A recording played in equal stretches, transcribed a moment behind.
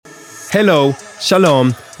Hello,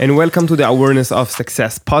 shalom, and welcome to the Awareness of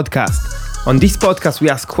Success podcast. On this podcast, we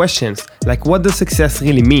ask questions like what does success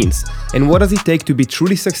really means, and what does it take to be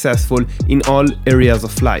truly successful in all areas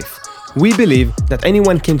of life. We believe that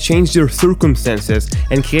anyone can change their circumstances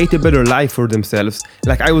and create a better life for themselves,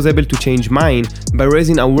 like I was able to change mine by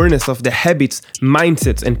raising awareness of the habits,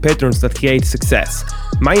 mindsets, and patterns that create success.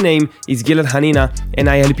 My name is Gilad Hanina, and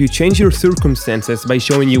I help you change your circumstances by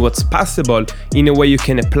showing you what's possible in a way you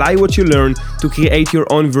can apply what you learn to create your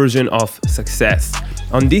own version of success.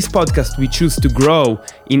 On this podcast, we choose to grow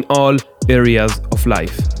in all areas of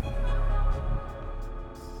life.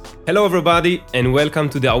 Hello everybody, and welcome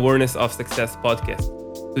to the Awareness of Success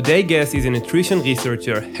podcast. Today's guest is a nutrition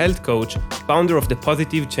researcher, health coach, founder of the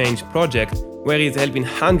Positive Change Project, where he's helping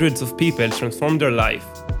hundreds of people transform their life.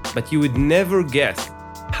 But you would never guess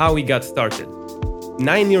how he got started.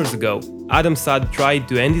 9 years ago, Adam Saad tried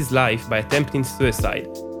to end his life by attempting suicide,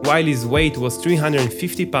 while his weight was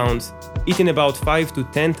 350 pounds, eating about 5 to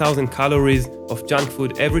 10,000 calories of junk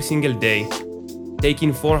food every single day,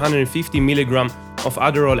 taking 450 milligrams of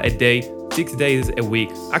Adderall a day, 6 days a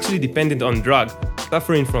week, actually dependent on drug,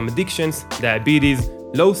 suffering from addictions, diabetes,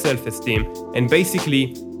 low self-esteem, and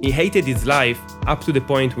basically, he hated his life up to the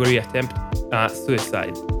point where he attempted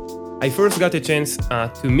suicide. I first got a chance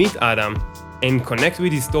to meet Adam and connect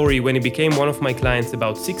with his story when he became one of my clients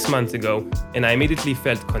about 6 months ago, and I immediately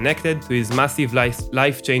felt connected to his massive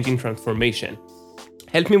life-changing transformation.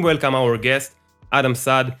 Help me welcome our guest, Adam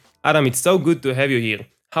Saad. Adam, it's so good to have you here.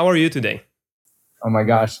 How are you today? Oh my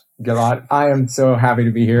gosh, Gilad, I am so happy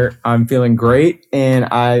to be here. I'm feeling great, and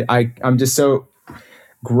I'm just so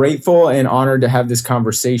grateful and honored to have this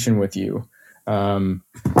conversation with you. I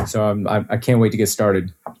can't wait to get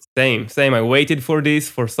started. Same. I waited for this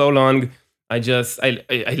for so long. I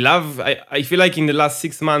feel like in the last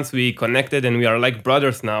 6 months we connected and we are like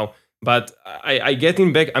brothers now. But I'm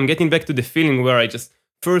getting back to the feeling where I just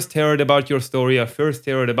first heard about your story. I first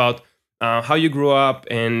heard about how you grew up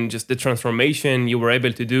and just the transformation you were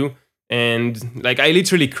able to do. And like I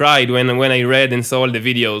literally cried when I read and saw all the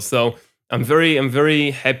videos. So I'm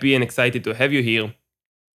very happy and excited to have you here.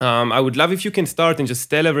 I would love if you can start and just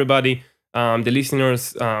tell everybody, the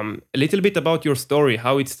listeners, a little bit about your story,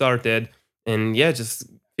 how it started, and yeah, just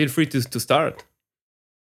feel free to start.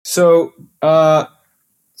 So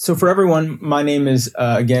for everyone, my name is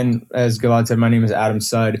again, as Gilad said, my name is Adam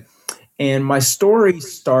Saad. And my story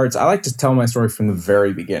starts, I like to tell my story from the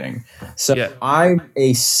very beginning. So yeah. I'm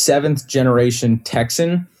a 7th generation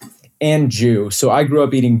Texan and Jew. So I grew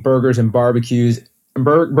up eating burgers and barbecue and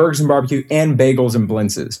bagels and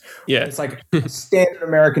blintzes. Yeah. It's like a standard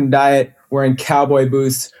American diet, wearing cowboy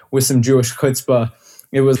boots with some Jewish chutzpah.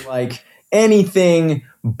 It was like anything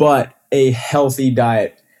but a healthy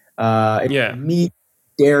diet. Meat,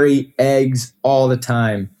 dairy, eggs, all the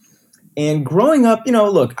time. And growing up,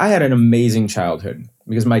 look, I had an amazing childhood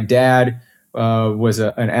because my dad was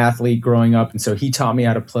an athlete growing up. And so he taught me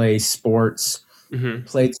how to play sports,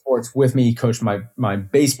 played sports with me. He coached my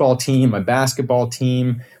baseball team, my basketball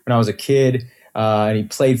team when I was a kid. And he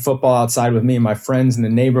played football outside with me and my friends in the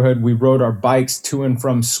neighborhood. We rode our bikes to and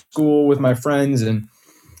from school with my friends. And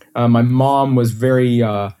my mom was very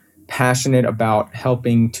passionate about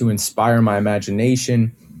helping to inspire my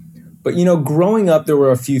imagination. But, growing up, there were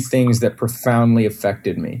a few things that profoundly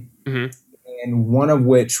affected me. Mm-hmm. And one of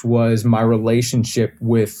which was my relationship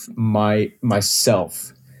with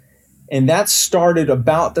myself. And that started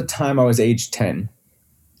about the time I was age 10.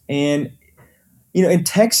 And, in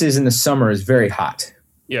Texas in the summer is very hot.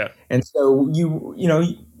 Yeah. And so,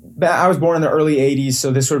 I was born in the early 80s. So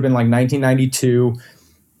this would have been like 1992.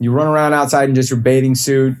 You run around outside in just your bathing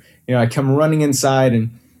suit. I come running inside.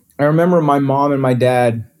 And I remember my mom and my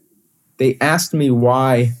dad, they asked me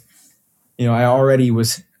why, I already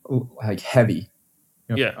was like heavy.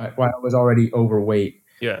 Why I was already overweight.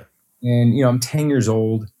 Yeah. And, I'm 10 years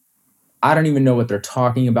old. I don't even know what they're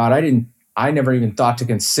talking about. I never even thought to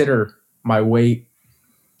consider my weight.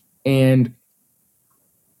 And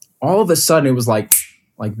all of a sudden it was like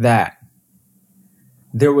that.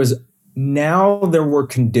 There were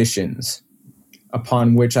conditions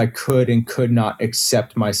upon which I could and could not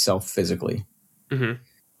accept myself physically. Mm-hmm.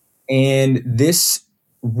 And this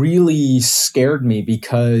really scared me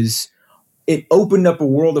because it opened up a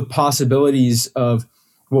world of possibilities of,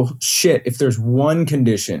 well, shit, if there's one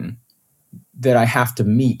condition that I have to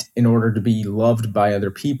meet in order to be loved by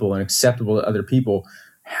other people and acceptable to other people,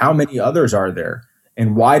 how many others are there?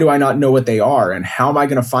 And why do I not know what they are? And how am I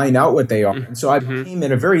going to find out what they are? And so I became,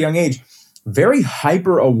 at a very young age, very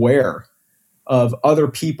hyper aware of other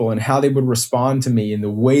people and how they would respond to me and the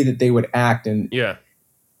way that they would act. And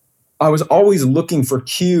I was always looking for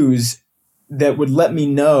cues that would let me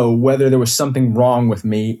know whether there was something wrong with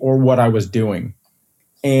me or what I was doing.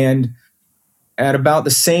 And at about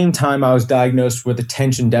the same time, I was diagnosed with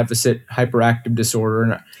attention deficit hyperactive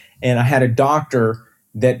disorder, and I had a doctor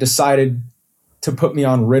that decided to put me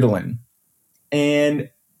on Ritalin. And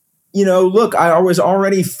look, I was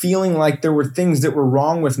already feeling like there were things that were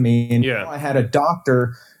wrong with me, and now I had a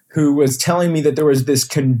doctor who was telling me that there was this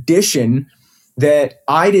condition that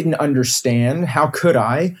I didn't understand. How could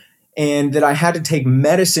I? And that I had to take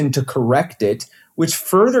medicine to correct it, which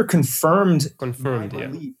further confirmed my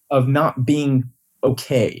belief of not being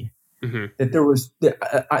okay. Mm-hmm. That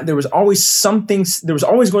there was always something. There was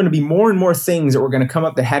always going to be more and more things that were going to come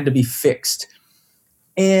up that had to be fixed,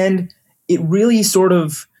 and it really sort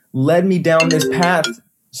of led me down this path.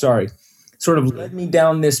 Led me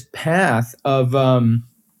down this path of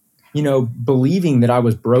believing that I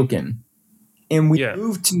was broken. And we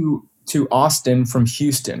moved to Austin from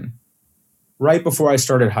Houston right before I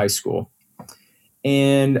started high school.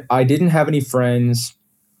 And I didn't have any friends.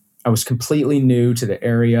 I was completely new to the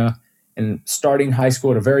area and starting high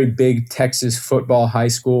school at a very big Texas football high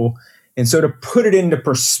school. And so to put it into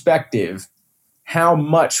perspective, how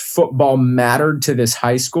much football mattered to this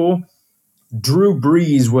high school, Drew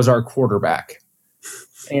Brees was our quarterback.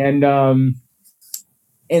 And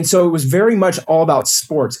so it was very much all about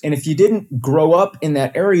sports. And if you didn't grow up in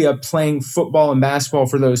that area playing football and basketball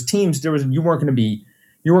for those teams, you weren't going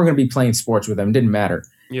to be playing sports with them. It didn't matter.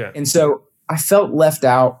 Yeah. And so I felt left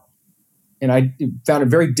out, and I found it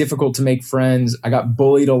very difficult to make friends. I got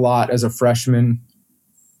bullied a lot as a freshman.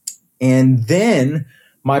 And then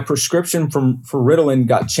my prescription for Ritalin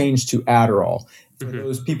got changed to Adderall. For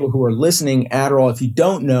those people who are listening, Adderall, if you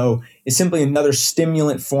don't know, is simply another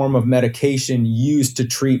stimulant form of medication used to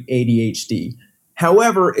treat ADHD.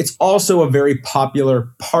 However, it's also a very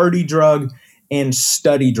popular party drug and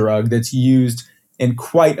study drug that's used and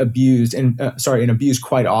quite abused and abused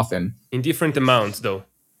quite often. In different amounts, though.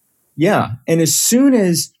 Yeah, and as soon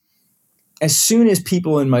as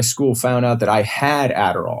people in my school found out that I had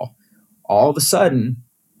Adderall, all of a sudden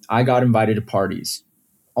I got invited to parties.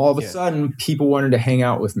 All of a sudden, people wanted to hang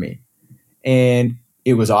out with me. And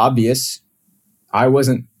it was obvious. I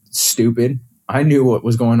wasn't stupid. I knew what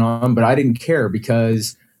was going on, but I didn't care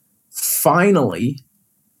because finally,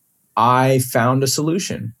 I found a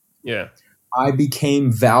solution. Yeah. I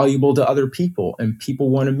became valuable to other people, and people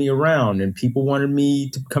wanted me around, and people wanted me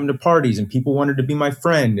to come to parties, and people wanted to be my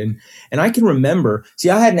friend. And I can remember,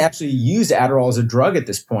 I hadn't actually used Adderall as a drug at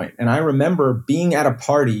this point. And I remember being at a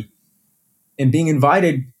party and being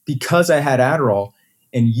invited because I had Adderall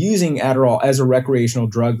and using Adderall as a recreational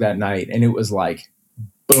drug that night. And it was like,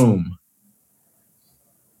 boom.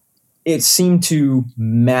 It seemed to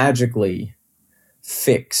magically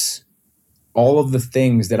fix all of the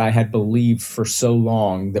things that I had believed for so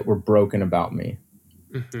long that were broken about me.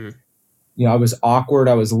 Mm-hmm. I was awkward.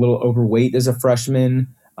 I was a little overweight as a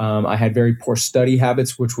freshman. I had very poor study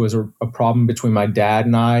habits, which was a problem between my dad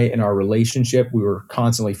and I in our relationship. We were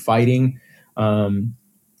constantly fighting.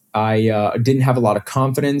 I didn't have a lot of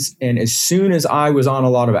confidence. And as soon as I was on a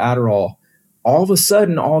lot of Adderall, all of a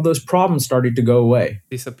sudden, all those problems started to go away.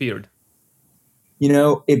 Disappeared.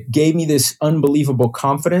 It gave me this unbelievable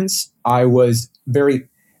confidence. I was very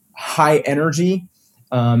high energy,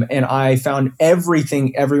 and I found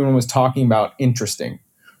everything everyone was talking about interesting.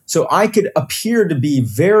 So I could appear to be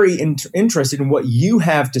very interested in what you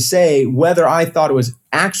have to say, whether I thought it was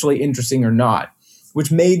actually interesting or not,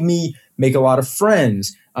 which made me make a lot of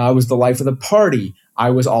friends. I was the life of the party.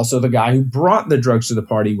 I was also the guy who brought the drugs to the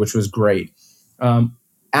party, which was great.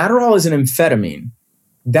 Adderall is an amphetamine.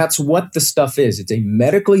 That's what the stuff is. It's a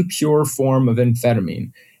medically pure form of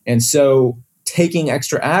amphetamine. And so taking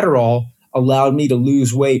extra Adderall allowed me to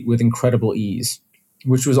lose weight with incredible ease,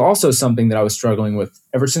 which was also something that I was struggling with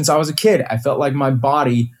ever since I was a kid. I felt like my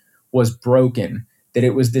body was broken, that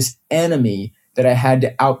it was this enemy that I had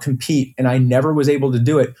to outcompete, and I never was able to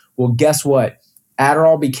do it. Well, guess what?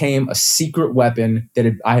 Adderall became a secret weapon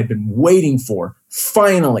that I had been waiting for.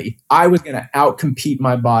 Finally, I was going to outcompete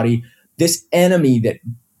my body. This enemy that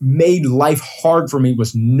made life hard for me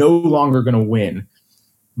was no longer going to win.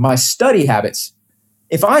 My study habits.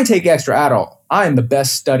 If I take extra Adderall, I am the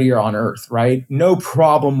best studier on earth, right? No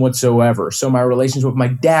problem whatsoever. So my relationship with my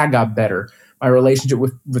dad got better. My relationship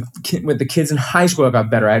with the kids in high school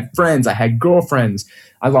got better. I had friends. I had girlfriends.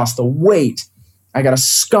 I lost the weight. I got a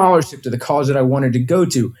scholarship to the college that I wanted to go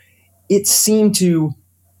to. It seemed to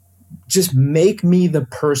just make me the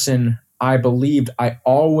person I believed I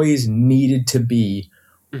always needed to be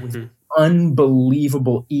with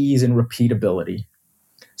unbelievable ease and repeatability.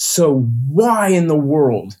 So why in the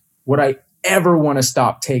world would I ever want to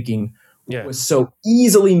stop taking what was so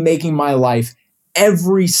easily making my life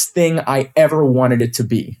everything I ever wanted it to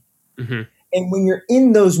be? Mm-hmm. And when you're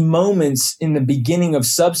in those moments in the beginning of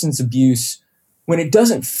substance abuse, when it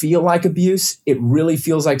doesn't feel like abuse, it really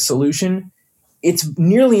feels like solution. It's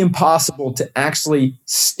nearly impossible to actually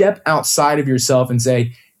step outside of yourself and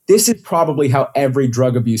say, this is probably how every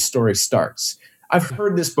drug abuse story starts. I've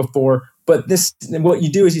heard this before, but what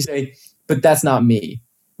you do is you say, but that's not me,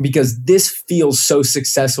 because this feels so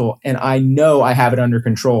successful and I know I have it under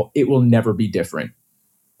control. It will never be different.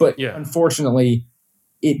 But unfortunately,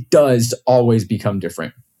 it does always become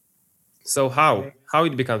different. So how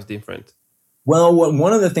it becomes different? Well,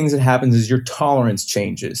 one of the things that happens is your tolerance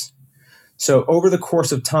changes. So over the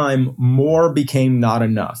course of time, more became not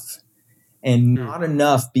enough. And not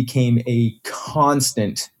enough became a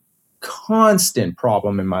constant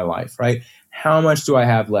problem in my life, right? How much do I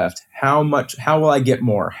have left? How will I get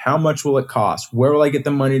more? How much will it cost? Where will I get the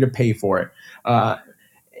money to pay for it?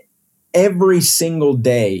 Every single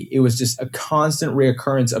day, it was just a constant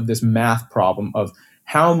reoccurrence of this math problem of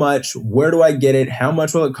how much, where do I get it? How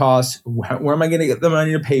much will it cost? Where am I going to get the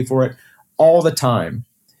money to pay for it? All the time.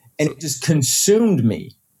 And it just consumed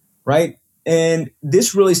me, right? And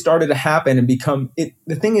this really started to happen and become it.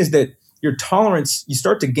 The thing is that your tolerance, you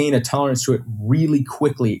start to gain a tolerance to it really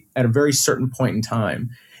quickly at a very certain point in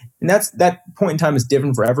time. And that point in time is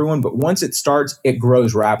different for everyone, but once it starts, it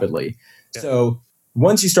grows rapidly. Yeah. So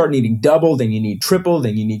once you start needing double, then you need triple,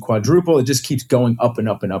 then you need quadruple. It just keeps going up and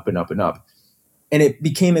up and up and up and up. And it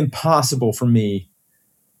became impossible for me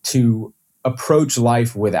to approach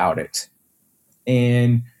life without it.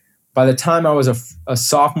 And by the time I was a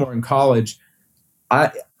sophomore in college,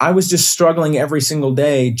 I was just struggling every single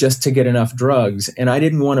day just to get enough drugs. And I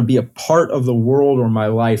didn't want to be a part of the world or my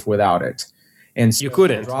life without it. And so you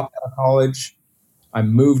couldn't. I dropped out of college. I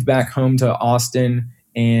moved back home to Austin.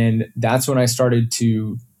 And that's when I started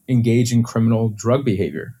to engage in criminal drug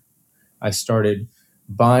behavior. I started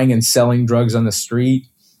buying and selling drugs on the street.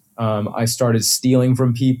 I started stealing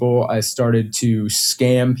from people. I started to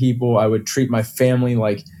scam people. I would treat my family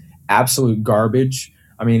like absolute garbage.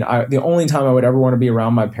 I mean, the only time I would ever want to be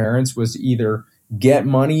around my parents was to either get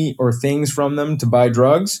money or things from them to buy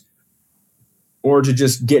drugs, or to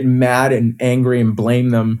just get mad and angry and blame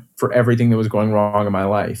them for everything that was going wrong in my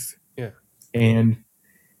life. Yeah. And,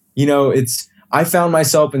 I found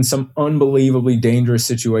myself in some unbelievably dangerous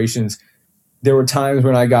situations. There were times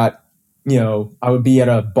when I got, I would be at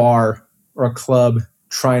a bar or a club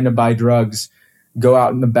trying to buy drugs, go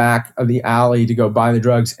out in the back of the alley to go buy the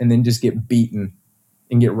drugs, and then just get beaten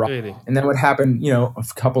and get robbed. Really? And that would happen, a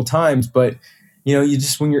couple times. But, you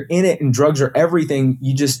just, when you're in it and drugs are everything,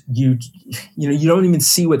 you don't even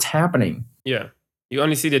see what's happening. Yeah. You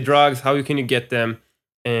only see the drugs. How can you get them?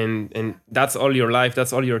 And that's all your life.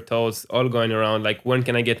 That's all your thoughts, all going around. Like, when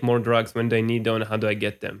can I get more drugs? When do I need them? How do I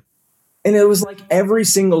get them? And it was like every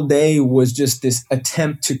single day was just this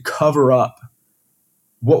attempt to cover up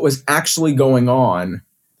what was actually going on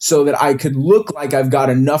so that I could look like I've got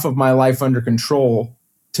enough of my life under control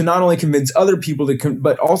to not only convince other people,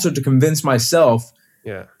 but also to convince myself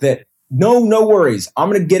that no worries, I'm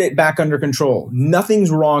going to get it back under control.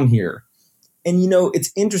 Nothing's wrong here. And,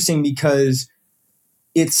 it's interesting because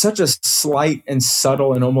it's such a slight and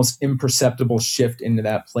subtle and almost imperceptible shift into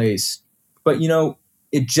that place. But,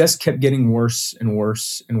 it just kept getting worse and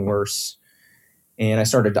worse and worse. And I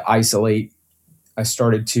started to isolate. I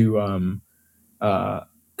started to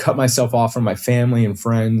cut myself off from my family and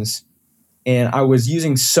friends. And I was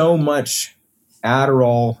using so much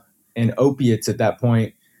Adderall and opiates at that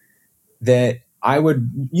point that I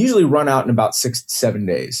would usually run out in about 6 to 7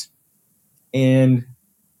 days. And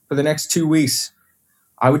for the next 2 weeks,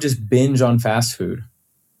 I would just binge on fast food.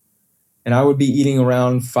 And I would be eating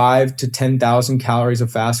around 5,000 to 10,000 calories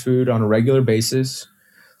of fast food on a regular basis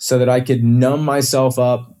so that I could numb myself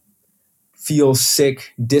up, feel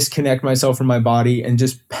sick, disconnect myself from my body, and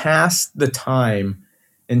just pass the time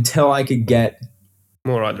until I could get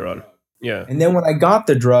more Adderall. Yeah. And then when I got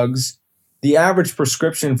the drugs, the average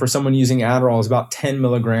prescription for someone using Adderall is about 10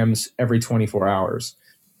 milligrams every 24 hours.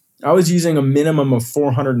 I was using a minimum of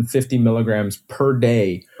 450 milligrams per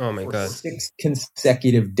day for 6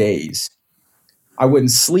 consecutive days. I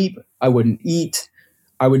wouldn't sleep. I wouldn't eat.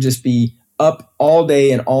 I would just be up all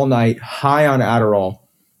day and all night, high on Adderall.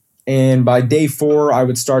 And by day 4, I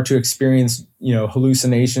would start to experience,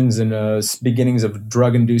 hallucinations and beginnings of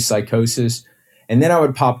drug-induced psychosis. And then I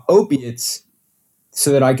would pop opiates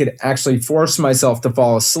so that I could actually force myself to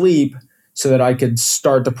fall asleep so that I could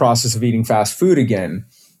start the process of eating fast food again.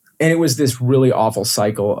 it was this really awful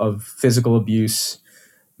cycle of physical abuse,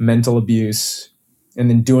 mental abuse, and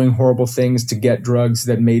then doing horrible things to get drugs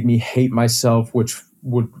that made me hate myself, which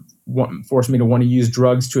would force me to want to use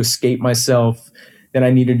drugs to escape myself. Then I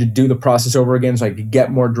needed to do the process over again so I could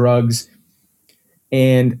get more drugs.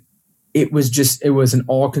 And it was an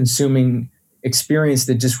all-consuming experience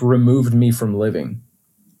that just removed me from living.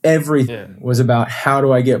 Everything was about how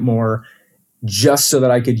do I get more just so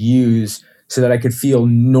that I could use, so that I could feel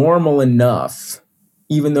normal enough,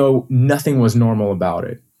 even though nothing was normal about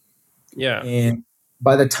it. Yeah. And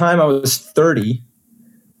by the time I was 30,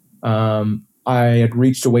 I had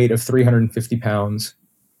reached a weight of 350 pounds.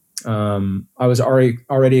 I was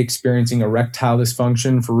already experiencing erectile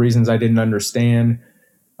dysfunction for reasons I didn't understand.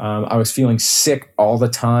 I was feeling sick all the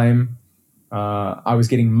time. I was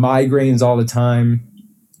getting migraines all the time.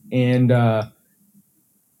 And,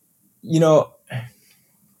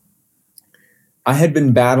 I had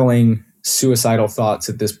been battling suicidal thoughts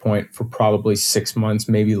at this point for probably 6 months,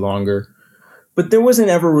 maybe longer. But there wasn't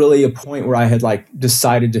ever really a point where I had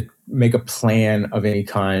decided to make a plan of any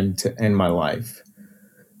kind to end my life.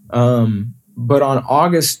 But on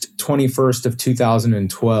August 21st of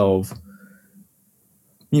 2012,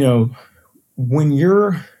 when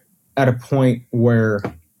you're at a point where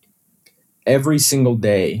every single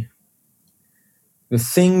day, the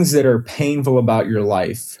things that are painful about your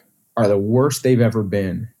life are the worst they've ever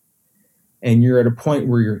been, and you're at a point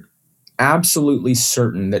where you're absolutely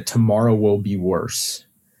certain that tomorrow will be worse.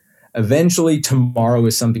 Eventually, tomorrow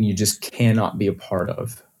is something you just cannot be a part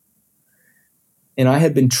of. And I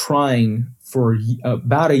had been trying for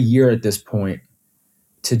about a year at this point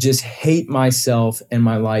to just hate myself and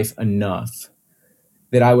my life enough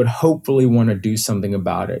that I would hopefully want to do something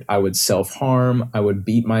about it. I would self-harm. I would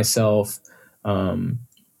beat myself.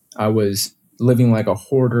 I was living like a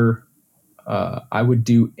hoarder. I would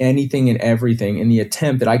do anything and everything in the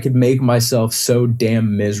attempt that I could make myself so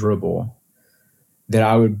damn miserable that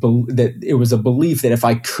that it was a belief that if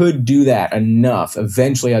I could do that enough,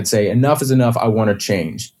 eventually I'd say enough is enough. I want to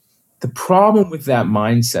change. The problem with that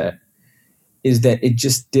mindset is that it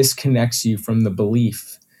just disconnects you from the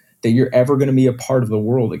belief that you're ever going to be a part of the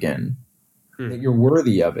world again, that you're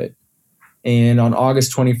worthy of it. And on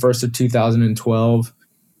August 21st of 2012,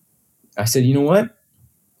 I said, you know what?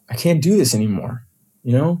 I can't do this anymore.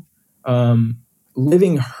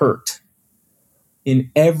 Living hurt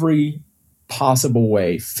in every possible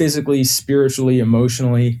way, physically, spiritually,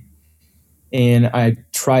 emotionally. And I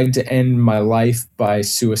tried to end my life by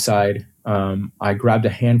suicide. I grabbed a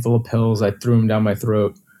handful of pills. I threw them down my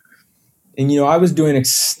throat. And, I was doing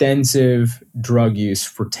extensive drug use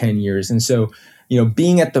for 10 years. And so,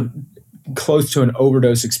 being at the close to an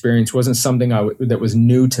overdose experience wasn't something that was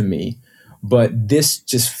new to me, but this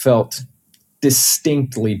just felt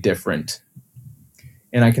distinctly different.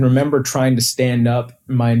 And I can remember trying to stand up.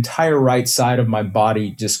 My entire right side of my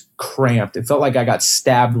body just cramped. It felt like I got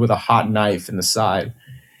stabbed with a hot knife in the side.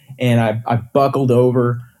 And I buckled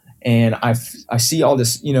over, and I see all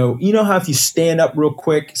this, you know how if you stand up real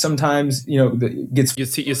quick, sometimes, it gets...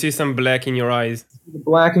 You see some black in your eyes.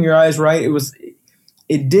 Black in your eyes, right?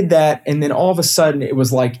 It did that, and then all of a sudden it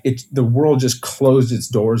was like the world just closed its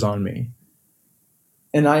doors on me.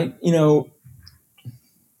 And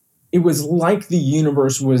it was like the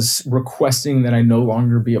universe was requesting that I no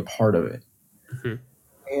longer be a part of it. Mm-hmm.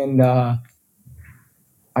 And I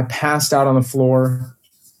passed out on the floor.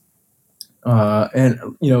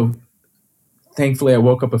 And thankfully I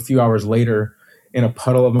woke up a few hours later in a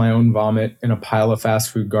puddle of my own vomit in a pile of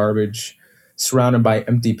fast food garbage, surrounded by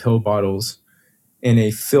empty pill bottles in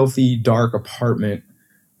a filthy, dark apartment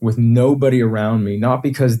with nobody around me, not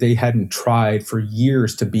because they hadn't tried for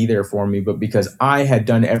years to be there for me, but because I had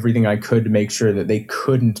done everything I could to make sure that they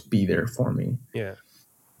couldn't be there for me. Yeah.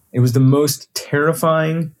 It was the most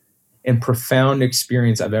terrifying and profound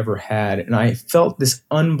experience I've ever had. And I felt this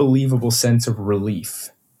unbelievable sense of relief.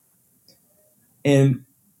 And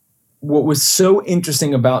what was so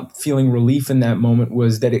interesting about feeling relief in that moment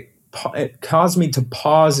was that it caused me to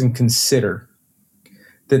pause and consider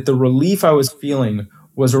that the relief I was feeling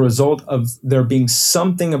was a result of there being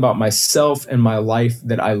something about myself and my life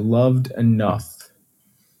that I loved enough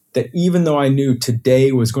that even though I knew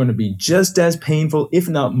today was going to be just as painful, if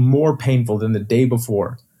not more painful than the day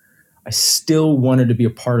before, I still wanted to be a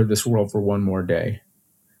part of this world for one more day.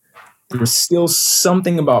 There was still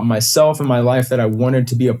something about myself and my life that I wanted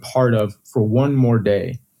to be a part of for one more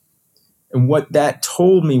day. And what that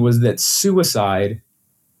told me was that suicide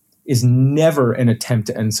is never an attempt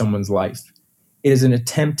to end someone's life. It is an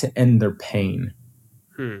attempt to end their pain.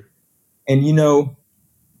 And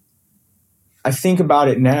I think about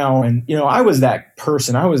it now, and I was that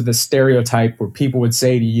person. I was the stereotype where people would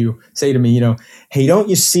say to me, hey, don't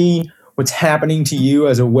you see what's happening to you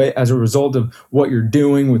as a result of what you're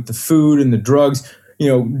doing with the food and the drugs?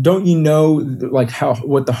 Don't you know like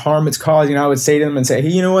what the harm it's causing? And I would say to them and say, hey,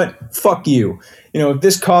 you know what? Fuck you. If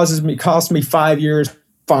this costs me 5 years,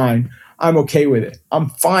 fine. I'm okay with it. I'm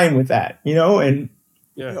fine with that. And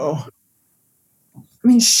I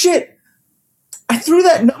mean, shit. I threw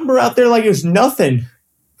that number out there like it was nothing.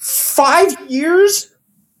 5 years?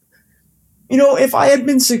 If I had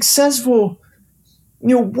been successful,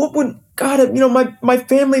 what would God, my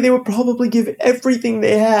family, they would probably give everything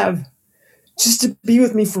they have just to be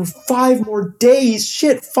with me for 5 more days.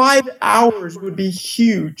 Shit, 5 hours would be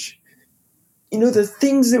huge. The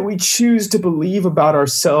things that we choose to believe about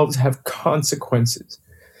ourselves have consequences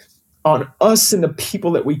on us and the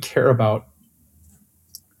people that we care about.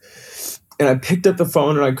 And I picked up the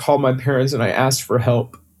phone and I called my parents and I asked for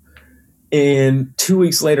help. And 2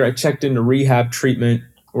 weeks later, I checked into rehab treatment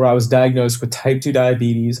where I was diagnosed with type 2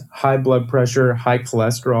 diabetes, high blood pressure, high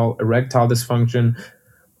cholesterol, erectile dysfunction,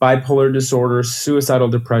 bipolar disorder, suicidal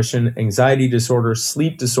depression, anxiety disorder,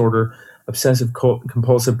 sleep disorder, obsessive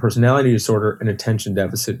compulsive personality disorder, and attention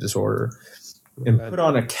deficit disorder, and put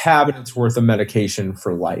on a cabinet's worth of medication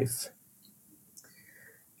for life.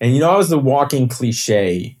 And I was the walking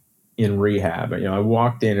cliche in rehab. I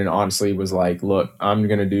walked in and honestly was like, look, I'm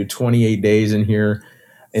going to do 28 days in here.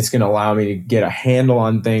 It's going to allow me to get a handle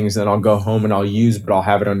on things. Then I'll go home and I'll use, but I'll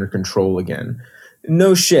have it under control again.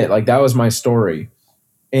 No shit. Like that was my story.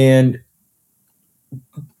 And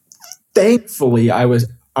thankfully I was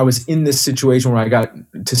in this situation where I got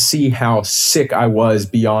to see how sick I was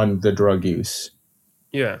beyond the drug use.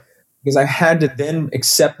 Yeah. Because I had to then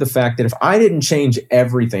accept the fact that if I didn't change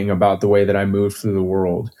everything about the way that I moved through the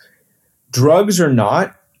world, drugs or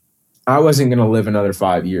not, I wasn't going to live another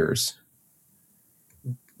 5 years.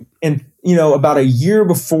 And, about a year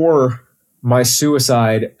before my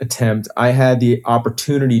suicide attempt, I had the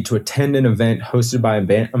opportunity to attend an event hosted by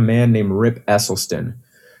a man named Rip Esselstyn,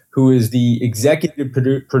 who is the executive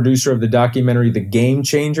producer of the documentary The Game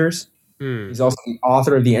Changers. He's also the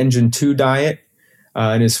author of the Engine 2 Diet.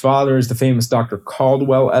 And his father is the famous Dr.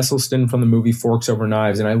 Caldwell Esselstyn from the movie Forks Over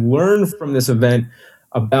Knives. And I learned from this event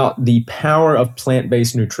about the power of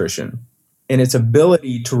plant-based nutrition and its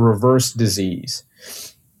ability to reverse disease.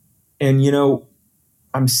 And,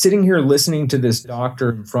 I'm sitting here listening to this doctor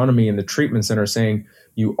in front of me in the treatment center saying,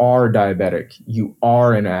 you are diabetic, you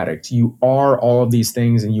are an addict, you are all of these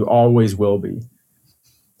things, and you always will be.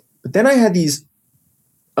 But then I had these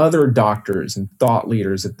other doctors and thought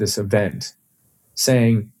leaders at this event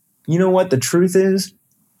saying, you know what the truth is?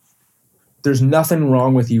 There's nothing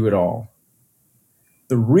wrong with you at all.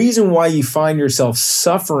 The reason why you find yourself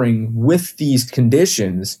suffering with these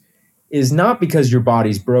conditions is not because your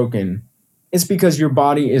body's broken. It's because your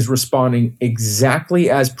body is responding exactly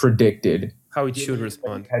as predicted. How it should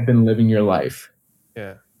respond. Had been living your life.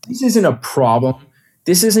 Yeah. This isn't a problem.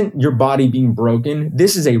 This isn't your body being broken.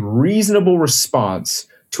 This is a reasonable response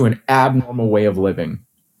to an abnormal way of living.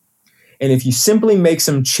 And if you simply make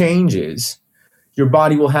some changes, your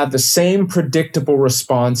body will have the same predictable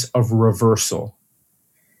response of reversal.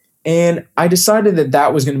 And I decided that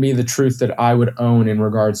that was going to be the truth that I would own in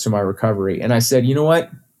regards to my recovery. And I said, you know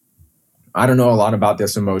what? I don't know a lot about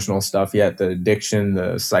this emotional stuff yet, the addiction,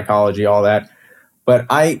 the psychology, all that. But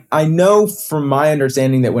I know from my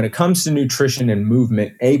understanding that when it comes to nutrition and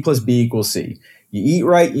movement, A plus B equals C. You eat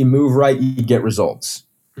right, you move right, you get results.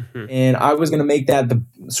 Mm-hmm. And I was going to make that the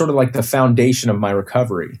sort of like the foundation of my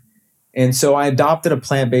recovery. And so I adopted a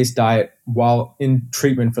plant-based diet while in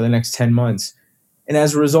treatment for the next 10 months. And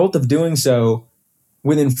as a result of doing so,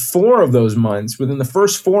 within 4 of those months, within the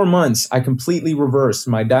first 4 months, I completely reversed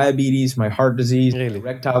my diabetes, my heart disease, my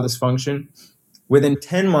erectile dysfunction. Within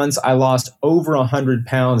 10 months, I lost over 100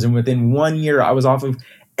 pounds. And within 1 year, I was off of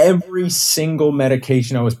every single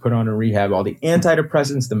medication I was put on in rehab, all the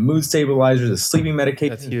antidepressants, the mood stabilizers, the sleeping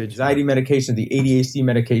medications, the anxiety medications, the ADHD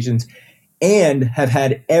medications, and have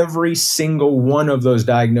had every single one of those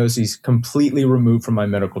diagnoses completely removed from my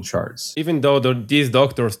medical charts. Even though these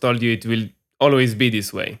doctors told you it will always be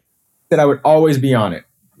this way. That I would always be on it.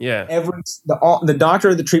 Yeah. The doctor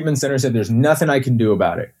at the treatment center said there's nothing I can do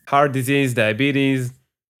about it. Heart disease, diabetes.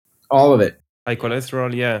 All of it. High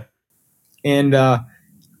cholesterol, yeah. And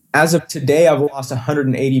as of today, I've lost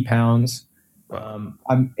 180 pounds. Wow.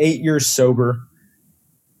 I'm 8 years sober.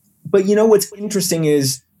 But you know what's interesting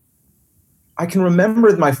is I can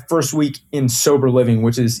remember my first week in sober living,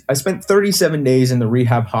 which is I spent 37 days in the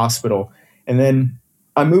rehab hospital. And then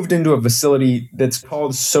I moved into a facility that's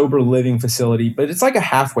called sober living facility, but it's like a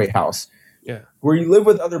halfway house. Yeah. Where you live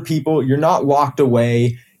with other people, you're not locked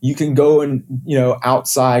away. You can go and,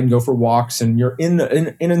 outside and go for walks, and you're in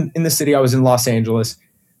the city. I was in Los Angeles,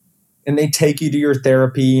 and they take you to your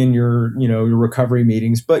therapy and your recovery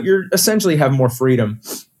meetings, but you're essentially have more freedom.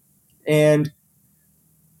 And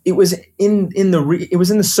it was it was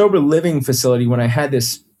in the sober living facility when I had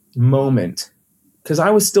this moment, because I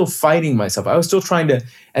was still fighting myself. I was still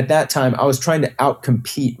at that time, I was trying to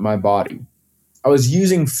outcompete my body. I was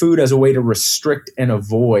using food as a way to restrict and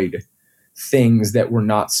avoid things that were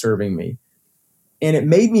not serving me. And it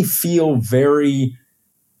made me feel very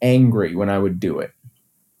angry when I would do it.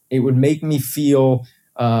 It would make me feel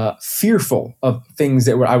fearful of things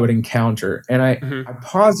that I would encounter. And I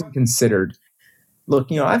paused and considered,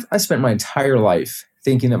 look, I spent my entire life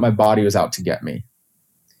thinking that my body was out to get me,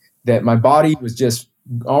 that my body was just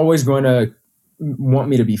always going to want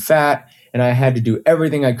me to be fat, and I had to do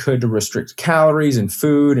everything I could to restrict calories and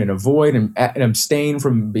food and avoid and abstain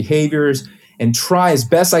from behaviors and try as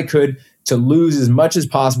best I could to lose as much as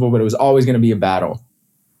possible, but it was always going to be a battle.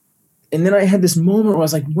 And then I had this moment where I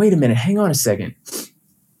was like, wait a minute, hang on a second.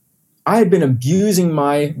 I had been abusing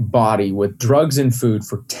my body with drugs and food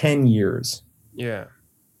for 10 years. Yeah.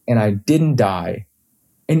 And I didn't die.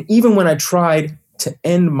 And even when I tried to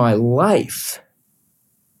end my life,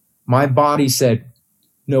 my body said,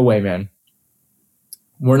 no way, man.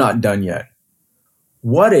 We're not done yet.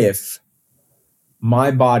 What if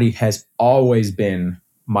my body has always been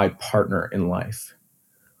my partner in life?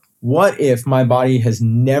 What if my body has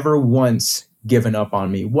never once given up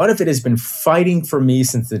on me? What if it has been fighting for me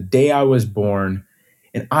since the day I was born,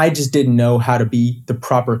 and I just didn't know how to be the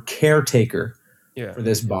proper caretaker for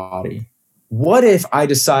this body? What if I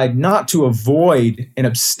decide not to avoid and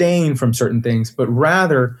abstain from certain things, but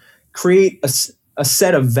rather create a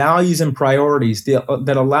set of values and priorities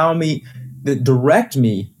that allow me, that direct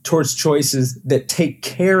me towards choices that take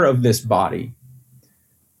care of this body?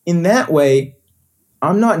 In that way,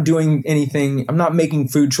 I'm not doing anything, I'm not making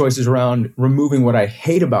food choices around removing what I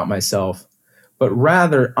hate about myself, but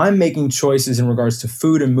rather I'm making choices in regards to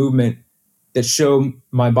food and movement that show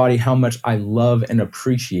my body how much I love and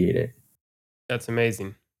appreciate it. That's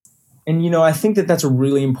amazing. And, I think that that's a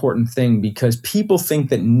really important thing, because people think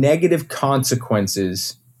that negative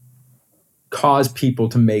consequences cause people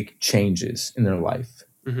to make changes in their life.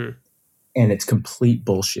 Mm-hmm. And it's complete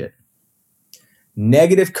bullshit.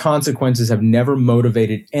 Negative consequences have never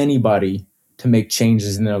motivated anybody to make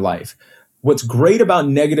changes in their life. What's great about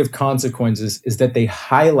negative consequences is that they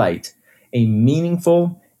highlight a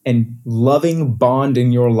meaningful and loving bond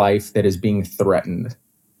in your life that is being threatened.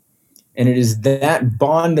 And it is that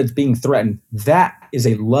bond that's being threatened, that is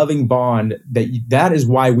a loving bond, that is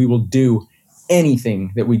why we will do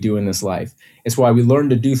anything that we do in this life. It's why we learn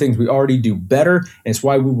to do things we already do better, and it's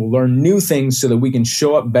why we will learn new things so that we can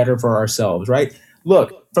show up better for ourselves, right?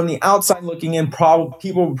 Look, from the outside looking in,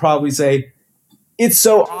 people would probably say, it's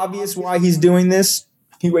so obvious why he's doing this.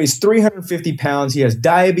 He weighs 350 pounds. He has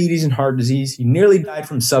diabetes and heart disease. He nearly died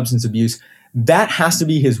from substance abuse. That has to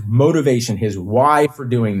be his motivation, his why for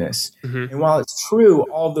doing this. Mm-hmm. And while it's true,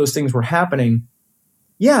 all of those things were happening,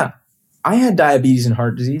 yeah, I had diabetes and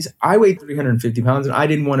heart disease. I weighed 350 pounds and I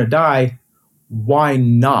didn't want to die. Why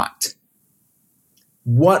not?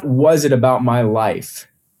 What was it about my life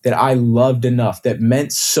that I loved enough, that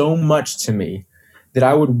meant so much to me, that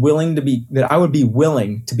I would be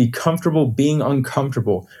willing to be comfortable being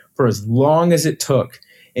uncomfortable for as long as it took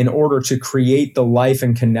in order to create the life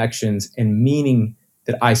and connections and meaning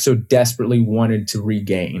that I so desperately wanted to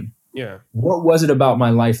regain? Yeah. What was it about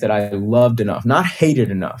my life that I loved enough, not hated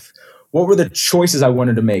enough? What were the choices I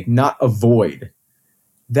wanted to make, not avoid?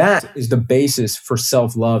 That is the basis for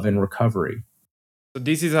self-love and recovery. So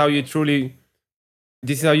this is how you truly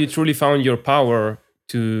found your power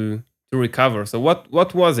to recover. So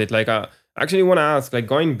what was it? Like, I actually want to ask, like,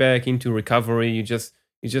 going back into recovery, you just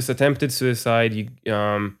attempted suicide.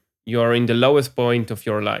 You are in the lowest point of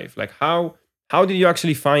your life. Like, how did you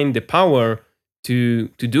actually find the power to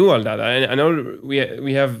do all that? I know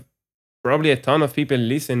we have probably a ton of people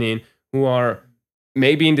listening who are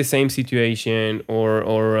maybe in the same situation,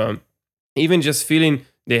 or even just feeling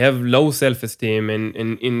they have low self-esteem,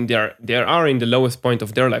 and they are in the lowest point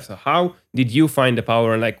of their life. So how did you find the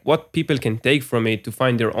power, and like what people can take from it to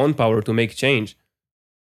find their own power to make change?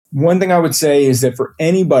 One thing I would say is that for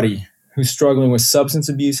anybody who's struggling with substance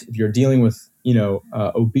abuse, if you're dealing with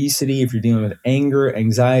obesity, if you're dealing with anger,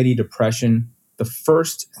 anxiety, depression, the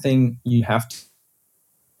first thing you have to,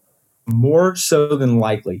 more so than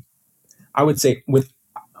likely, I would say with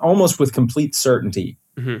almost with complete certainty,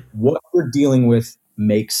 What you're dealing with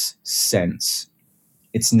makes sense.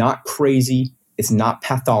 It's not crazy. It's not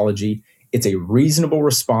pathology. It's a reasonable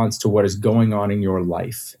response to what is going on in your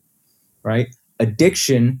life, right?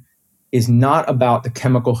 Addiction is not about the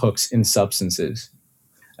chemical hooks in substances.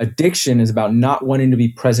 Addiction is about not wanting to be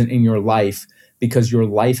present in your life because your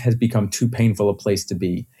life has become too painful a place to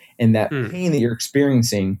be. And that pain that you're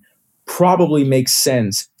experiencing probably makes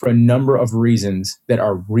sense for a number of reasons that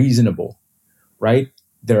are reasonable, right?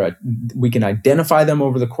 We can identify them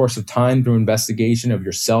over the course of time through investigation of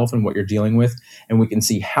yourself and what you're dealing with, and we can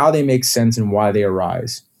see how they make sense and why they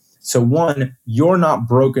arise. So one, you're not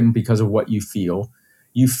broken because of what you feel.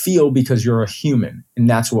 You feel because you're a human, and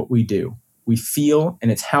that's what we do. We feel,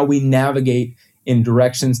 and it's how we navigate in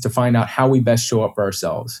directions to find out how we best show up for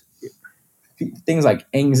ourselves. Things like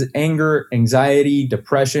anger, anxiety,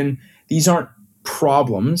 depression, these aren't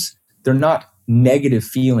problems. They're not negative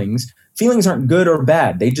feelings. Feelings aren't good or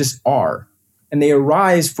bad. They just are. And they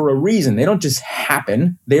arise for a reason. They don't just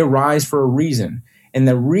happen. They arise for a reason. And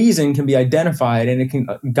the reason can be identified, and it can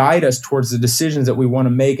guide us towards the decisions that we want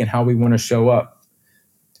to make and how we want to show up.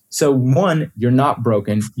 So one, you're not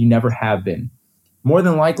broken. You never have been. More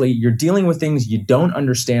than likely, you're dealing with things you don't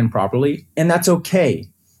understand properly, and that's okay.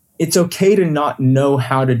 It's okay to not know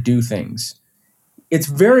how to do things. It's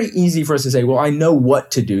very easy for us to say, well, I know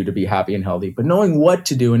what to do to be happy and healthy, but knowing what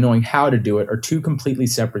to do and knowing how to do it are two completely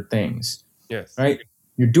separate things. Yes. Right?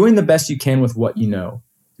 You're doing the best you can with what you know.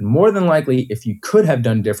 And more than likely, if you could have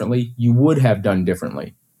done differently, you would have done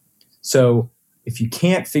differently. So if you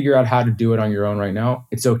can't figure out how to do it on your own right now,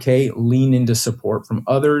 it's okay. Lean into support from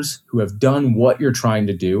others who have done what you're trying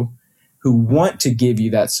to do, who want to give you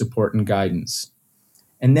that support and guidance.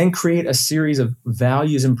 And then create a series of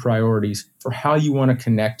values and priorities for how you want to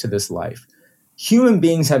connect to this life. Human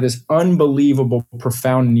beings have this unbelievable,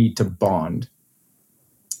 profound need to bond.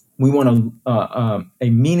 We want a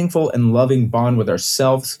meaningful and loving bond with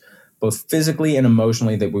ourselves, both physically and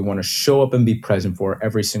emotionally, that we want to show up and be present for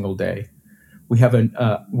every single day. We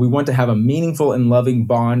want to have a meaningful and loving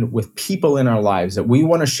bond with people in our lives that we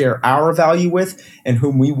want to share our value with and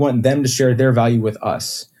whom we want them to share their value with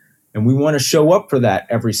us. And we want to show up for that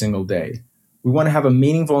every single day. We want to have a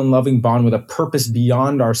meaningful and loving bond with a purpose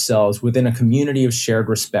beyond ourselves within a community of shared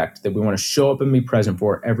respect that we want to show up and be present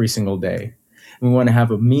for every single day. And we want to have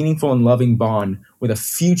a meaningful and loving bond with a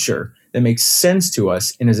future that makes sense to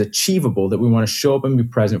us and is achievable that we want to show up and be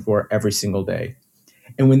present for every single day.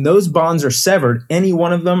 And when those bonds are severed, any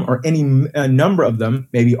one of them or any number of them,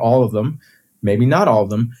 maybe all of them, maybe not all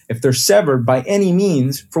of them, if they're severed by any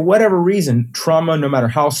means, for whatever reason, trauma, no matter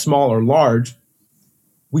how small or large,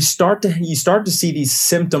 you start to see these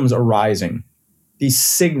symptoms arising, these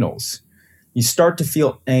signals. You start to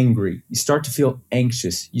feel angry. You start to feel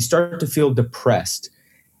anxious. You start to feel depressed.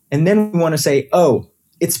 And then we want to say, oh,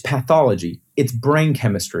 it's pathology. It's brain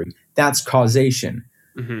chemistry. That's causation.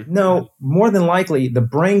 Mm-hmm. No, more than likely, the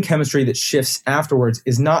brain chemistry that shifts afterwards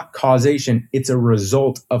is not causation. It's a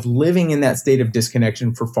result of living in that state of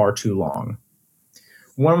disconnection for far too long.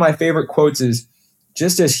 One of my favorite quotes is,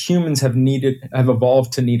 just as humans have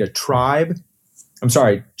evolved to need a tribe,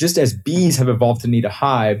 just as bees have evolved to need a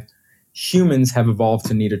hive, humans have evolved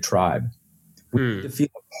to need a tribe. We need to feel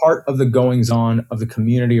a part of the goings-on of the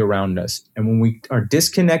community around us. And when we are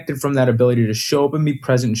disconnected from that ability to show up and be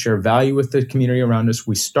present and share value with the community around us,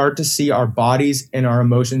 we start to see our bodies and our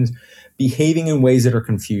emotions behaving in ways that are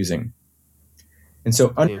confusing. And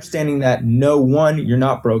so understanding that, no, one, you're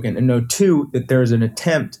not broken, and no, two, that there's an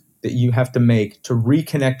attempt that you have to make to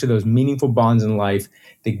reconnect to those meaningful bonds in life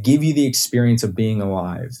that give you the experience of being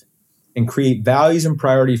alive, and create values and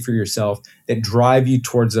priorities for yourself that drive you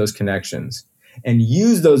towards those connections. And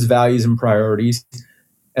use those values and priorities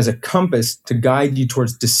as a compass to guide you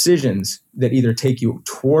towards decisions that either take you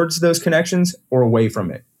towards those connections or away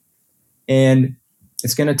from it. And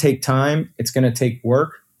it's going to take time. It's going to take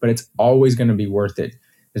work, but it's always going to be worth it.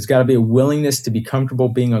 There's got to be a willingness to be comfortable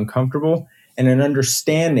being uncomfortable, and an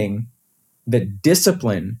understanding that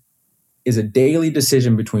discipline is a daily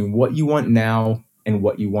decision between what you want now and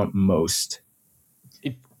what you want most.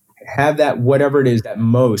 Have that, whatever it is, that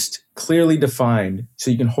most clearly defined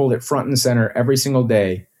so you can hold it front and center every single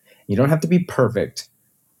day. You don't have to be perfect.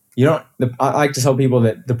 I like to tell people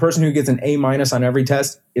that the person who gets an A- on every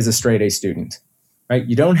test is a straight A student, right?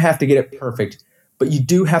 You don't have to get it perfect, but you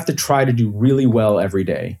do have to try to do really well every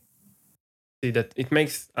day. See that it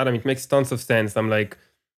makes tons of sense.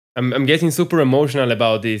 I'm getting super emotional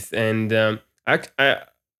about this, and I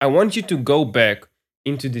want you to go back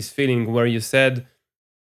into this feeling where you said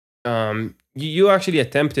you actually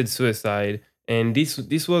attempted suicide, and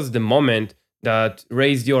this was the moment that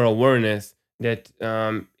raised your awareness that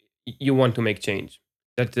you want to make change?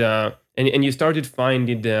 That and you started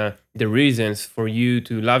finding the reasons for you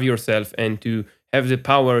to love yourself and to have the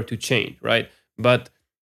power to change, right? But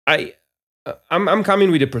I I'm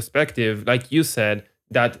coming with a perspective, like you said,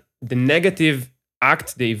 that the negative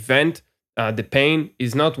act, the event, the pain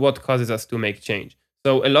is not what causes us to make change.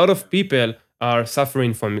 So a lot of people are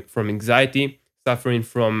suffering from anxiety, suffering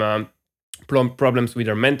from problems with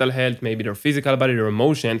their mental health, maybe their physical body, their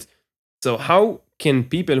emotions. So how can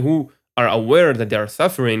people who are aware that they are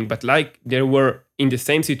suffering, but like they were in the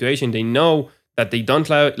same situation, they know that they don't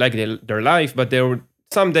like their life, but they were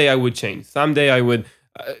someday I would change, someday I would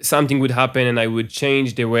something would happen and I would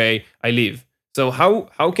change the way I live. So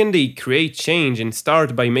how can they create change and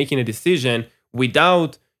start by making a decision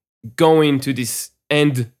without going to this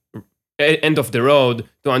end of the road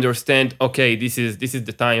to understand, okay, this is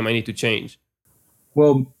the time I need to change?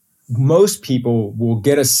 Well, most people will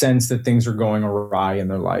get a sense that things are going awry in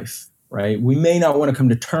their life, right? We may not want to come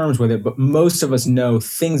to terms with it, but most of us know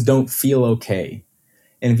things don't feel okay.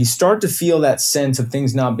 And if you start to feel that sense of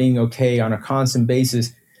things not being okay on a constant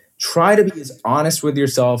basis, try to be as honest with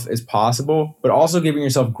yourself as possible, but also giving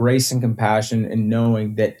yourself grace and compassion and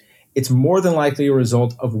knowing that it's more than likely a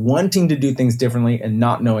result of wanting to do things differently and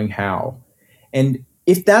not knowing how. And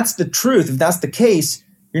if that's the truth, if that's the case,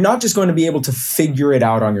 you're not just going to be able to figure it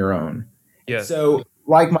out on your own. Yes. So,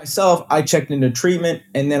 like myself, I checked into treatment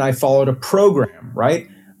and then I followed a program, right?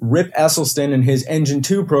 Rip Esselstyn and his Engine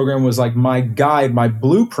 2 program was like my guide, my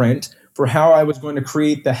blueprint for how I was going to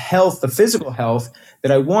create the health, the physical health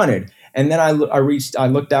that I wanted. And then I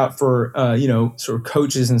looked out for, sort of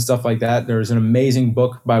coaches and stuff like that. There's an amazing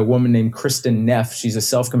book by a woman named Kristen Neff. She's a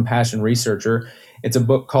self-compassion researcher. It's a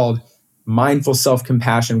book called Mindful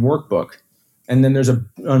Self-Compassion Workbook. And then there's an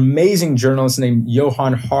amazing journalist named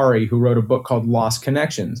Johan Hari who wrote a book called Lost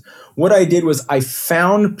Connections. What I did was I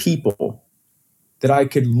found people that I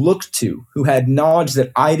could look to who had knowledge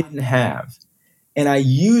that I didn't have. And I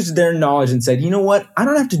used their knowledge and said, you know what? I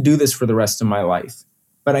don't have to do this for the rest of my life,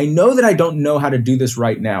 but I know that I don't know how to do this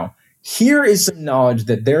right now. Here is some knowledge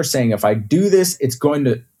that they're saying if I do this, it's going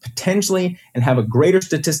to potentially and have a greater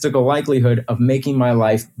statistical likelihood of making my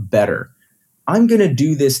life better. I'm going to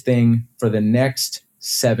do this thing for the next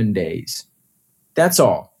 7 days. That's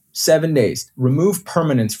all. 7 days. Remove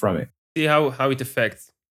permanence from it. See how it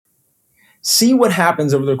affects. See what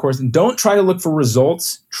happens over the course. And don't try to look for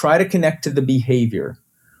results. Try to connect to the behavior,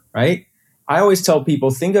 right? I always tell people,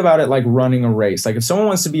 think about it like running a race. Like if someone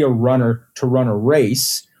wants to be a runner to run a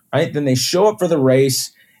race, right, then they show up for the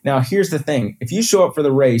race. Now, here's the thing. If you show up for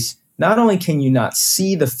the race, not only can you not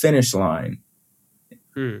see the finish line,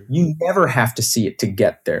 you never have to see it to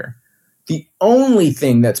get there. The only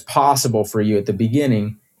thing that's possible for you at the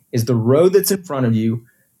beginning is the road that's in front of you,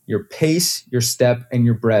 your pace, your step, and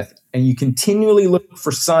your breath. And you continually look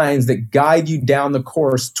for signs that guide you down the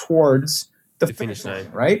course towards the finish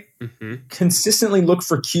line, right? Mm-hmm. Consistently look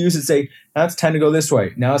for cues that say, now it's time to go this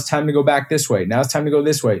way. Now it's time to go back this way. Now it's time to go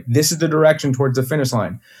this way. This is the direction towards the finish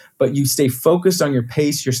line. But you stay focused on your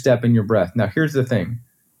pace, your step, and your breath. Now, here's the thing.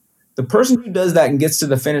 The person who does that and gets to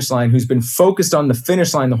the finish line, who's been focused on the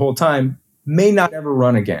finish line the whole time, may not ever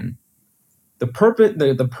run again. The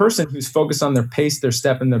person who's focused on their pace, their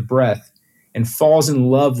step, and their breath and falls in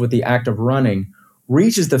love with the act of running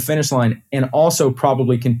reaches the finish line and also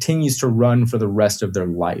probably continues to run for the rest of their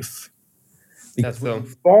life. Because when you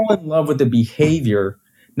fall in love with the behavior,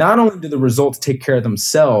 not only do the results take care of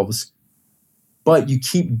themselves, but you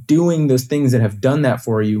keep doing those things that have done that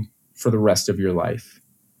for you for the rest of your life.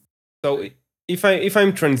 So if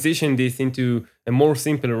I'm transitioning this into a more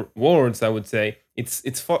simpler words, I would say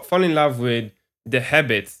it's fall in love with the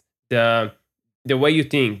habits, the way you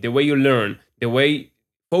think, the way you learn, the way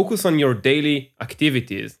focus on your daily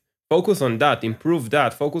activities, focus on that, improve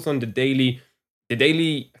that, focus on the daily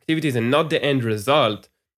activities and not the end result.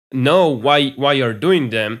 Know why you're doing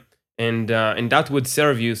them, and that would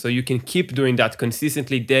serve you so you can keep doing that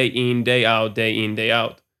consistently, day in, day out, day in, day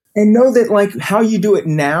out. And know that like how you do it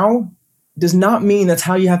now does not mean that's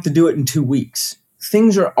how you have to do it in 2 weeks.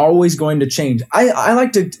 Things are always going to change. I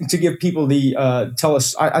like to give people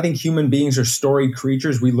I think human beings are story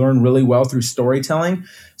creatures. We learn really well through storytelling.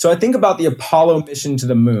 So I think about the Apollo mission to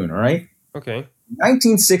the moon, all right? Okay.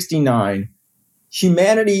 1969,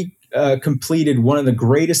 humanity completed one of the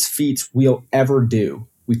greatest feats we'll ever do.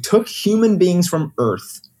 We took human beings from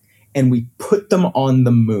Earth and we put them on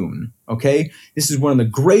the moon, okay? This is one of the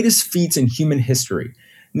greatest feats in human history.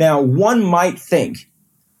 Now, one might think,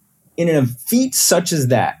 in a feat such as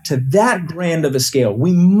that, to that grand of a scale,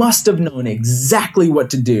 we must have known exactly what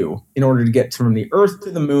to do in order to get from the Earth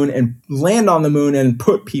to the moon and land on the moon and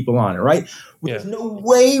put people on it, right? There's no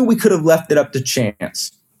way we could have left it up to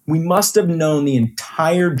chance. We must have known the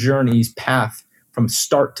entire journey's path from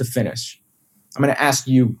start to finish. I'm going to ask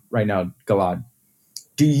you right now, Gilad,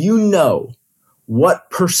 do you know what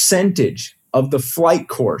percentage of the flight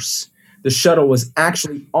course the shuttle was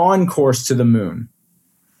actually on course to the moon?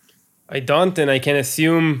 I don't, and I can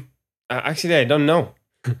assume. Actually, I don't know.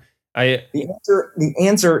 The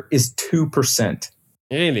answer is 2%.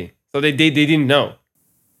 Really? So they didn't know.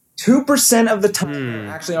 2% of the time they were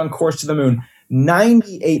actually on course to the moon.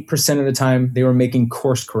 98% of the time they were making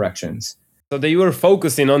course corrections. So they were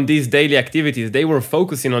focusing on these daily activities. They were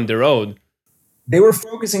focusing on the road. They were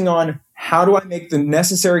focusing on, how do I make the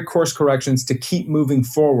necessary course corrections to keep moving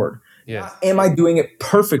forward? Yes. Am I doing it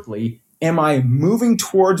perfectly? Am I moving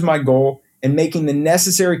towards my goal and making the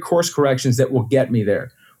necessary course corrections that will get me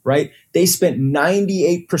there, right? They spent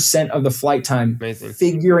 98% of the flight time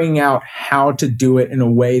figuring out how to do it in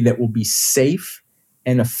a way that will be safe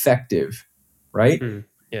and effective, right?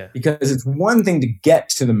 Yeah. Because it's one thing to get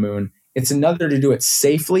to the moon. It's another to do it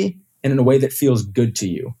safely and in a way that feels good to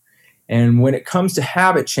you. And when it comes to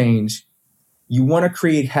habit change, you want to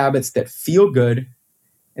create habits that feel good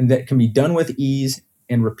and that can be done with ease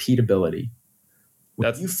and repeatability.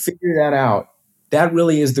 When you figure that out, that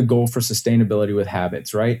really is the goal for sustainability with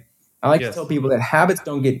habits, right? I like to tell people that habits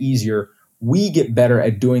don't get easier. We get better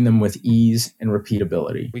at doing them with ease and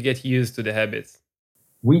repeatability. We get used to the habits.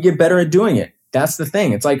 We get better at doing it. That's the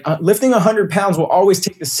thing. It's like lifting 100 pounds will always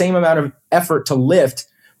take the same amount of effort to lift.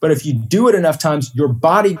 But if you do it enough times, your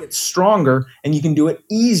body gets stronger and you can do it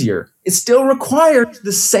easier. It still requires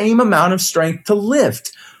the same amount of strength to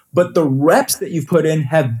lift. But the reps that you've put in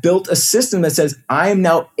have built a system that says, I am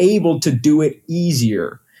now able to do it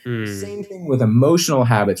easier. Same thing with emotional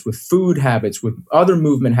habits, with food habits, with other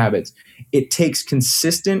movement habits. It takes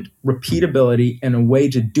consistent repeatability and a way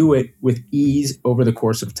to do it with ease over the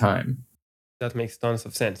course of time. That makes tons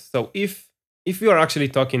of sense. So if we are actually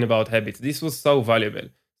talking about habits, this was so valuable.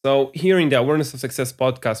 So here in the Awareness of Success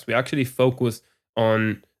podcast, we actually focus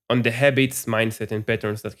on the habits, mindset, and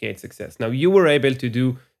patterns that create success. Now, you were able to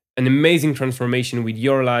do an amazing transformation with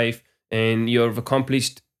your life, and you've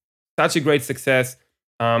accomplished such a great success.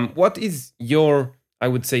 What is your, I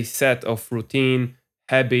would say, set of routine,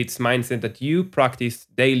 habits, mindset that you practice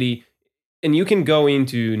daily? And you can go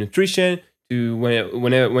into nutrition, to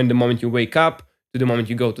when the moment you wake up, to the moment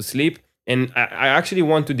you go to sleep. And I actually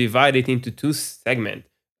want to divide it into two segments.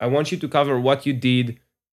 I want you to cover what you did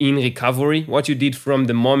in recovery, what you did from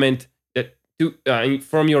the moment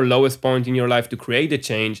from your lowest point in your life to create the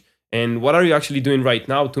change, and what are you actually doing right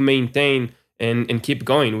now to maintain and keep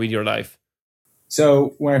going with your life.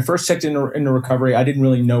 So when I first checked into recovery, I didn't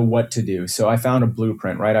really know what to do. So I found a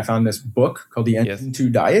blueprint, right? I found this book called The Engine 2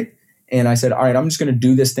 Diet. And I said, all right, I'm just going to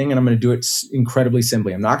do this thing and I'm going to do it incredibly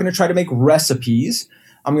simply. I'm not going to try to make recipes.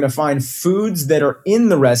 I'm going to find foods that are in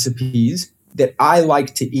the recipes that I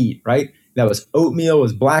like to eat, right? That was oatmeal, it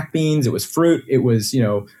was black beans, it was fruit, it was,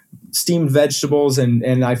 steamed vegetables,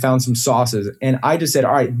 and I found some sauces. And I just said,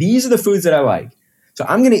 all right, these are the foods that I like. So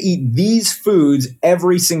I'm going to eat these foods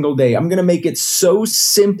every single day. I'm going to make it so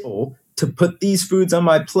simple to put these foods on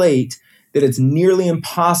my plate that it's nearly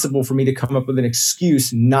impossible for me to come up with an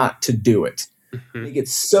excuse not to do it. Make it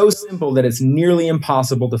so simple that it's nearly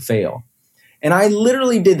impossible to fail. And I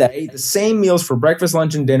literally did that. I ate the same meals for breakfast,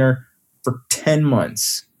 lunch, and dinner for 10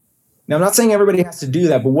 months. Now, I'm not saying everybody has to do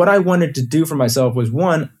that, but what I wanted to do for myself was,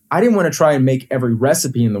 one, I didn't want to try and make every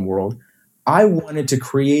recipe in the world. I wanted to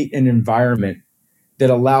create an environment that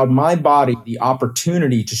allowed my body the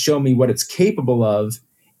opportunity to show me what it's capable of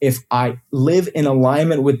if I live in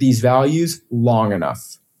alignment with these values long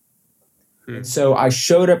enough. And so I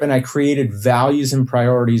showed up and I created values and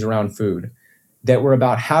priorities around food that were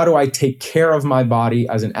about, how do I take care of my body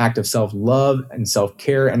as an act of self-love and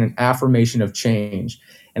self-care and an affirmation of change.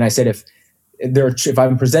 And I said, if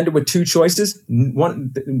I'm presented with two choices,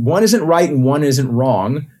 one isn't right and one isn't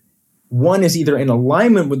wrong. One is either in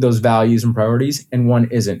alignment with those values and priorities, and one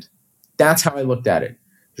isn't. That's how I looked at it.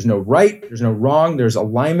 There's no right, there's no wrong, there's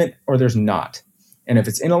alignment or there's not. And if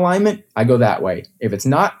it's in alignment, I go that way. If it's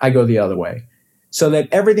not, I go the other way. So that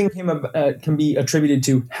everything can be attributed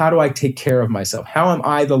to, how do I take care of myself? How am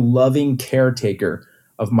I the loving caretaker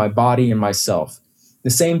of my body and myself? The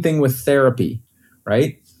same thing with therapy,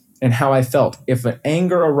 right? And how I felt. If an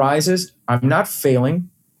anger arises, I'm not failing.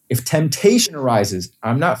 If temptation arises,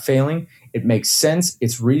 I'm not failing. It makes sense.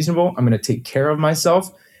 It's reasonable. I'm going to take care of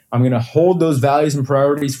myself. I'm going to hold those values and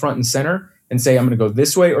priorities front and center and say, I'm going to go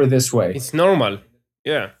this way or this way. It's normal.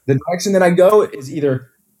 Yeah. The direction that I go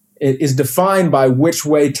is defined by which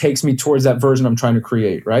way takes me towards that version I'm trying to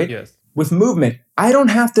create, right? Yes. With movement, I don't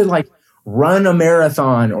have to like run a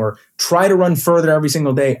marathon or try to run further every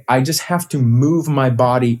single day. I just have to move my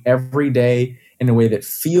body every day in a way that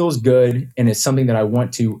feels good and is something that I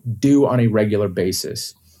want to do on a regular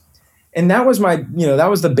basis. And that was that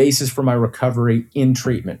was the basis for my recovery in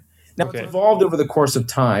treatment. Now, It's evolved over the course of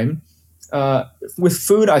time. With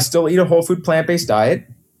food, I still eat a whole food plant-based diet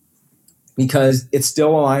because it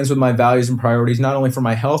still aligns with my values and priorities, not only for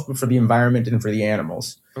my health, but for the environment and for the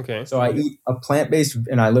animals. Okay. So I eat a plant-based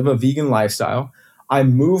and I live a vegan lifestyle. I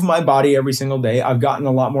move my body every single day. I've gotten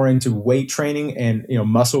a lot more into weight training and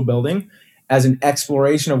muscle building as an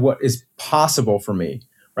exploration of what is possible for me,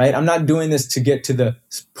 right? I'm not doing this to get to the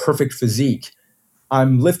perfect physique.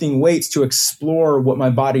 I'm lifting weights to explore what my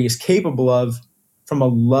body is capable of from a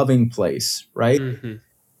loving place, right? Mm-hmm.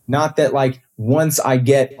 Not that like once I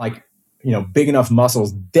get like, big enough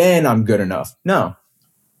muscles, then I'm good enough. No.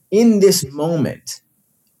 In this moment,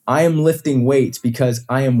 I am lifting weights because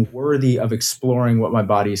I am worthy of exploring what my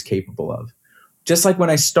body is capable of. Just like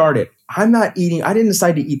when I started, I didn't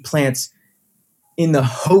decide to eat plants in the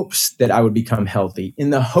hopes that I would become healthy,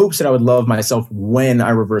 in the hopes that I would love myself when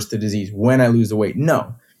I reverse the disease, when I lose the weight.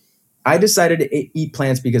 No, I decided to eat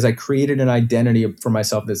plants because I created an identity for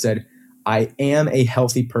myself that said, I am a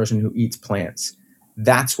healthy person who eats plants.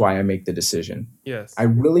 That's why I make the decision. Yes. I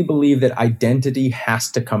really believe that identity has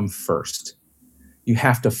to come first. You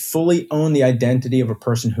have to fully own the identity of a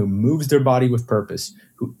person who moves their body with purpose,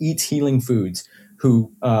 who eats healing foods,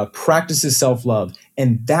 who practices self-love.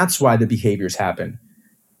 And that's why the behaviors happen.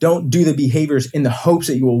 Don't do the behaviors in the hopes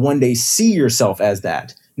that you will one day see yourself as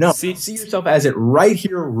that. No, see yourself as it right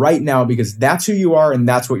here, right now, because that's who you are and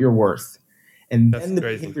that's what you're worth. And then the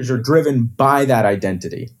behaviors are driven by that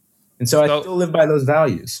identity. And so I still live by those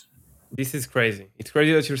values. This is crazy. It's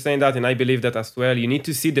crazy that you're saying that, and I believe that as well. You need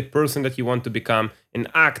to see the person that you want to become and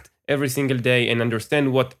act every single day and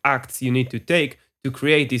understand what acts you need to take to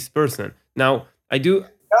create this person. Now, I do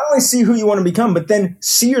not only see who you want to become, but then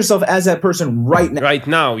see yourself as that person right now. Right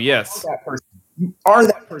now, yes. You are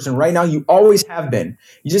that person right now. You always have been.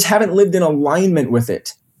 You just haven't lived in alignment with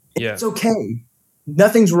it. Yeah. It's okay.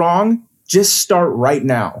 Nothing's wrong. Just start right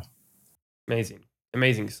now.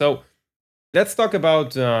 Amazing. So let's talk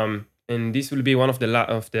about, and this will be one of the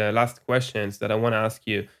last questions that I want to ask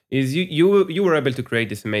you. Is you were able to create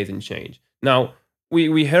this amazing change. Now,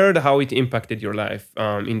 we heard how it impacted your life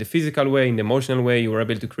in the physical way, in the emotional way. You were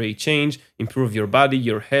able to create change, improve your body,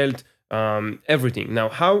 your health, everything. Now,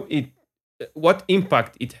 what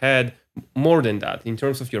impact it had more than that in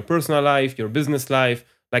terms of your personal life, your business life?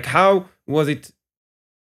 Like, how was it?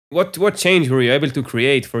 What change were you able to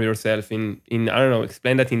create for yourself in I don't know,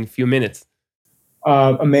 explain that in a few minutes.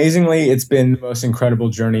 Amazingly, it's been the most incredible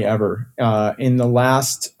journey ever. In the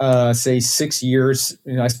last, say, 6 years,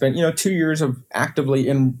 I spent, 2 years of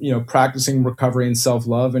actively practicing recovery and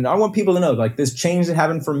self-love. And I want people to know, like, this change that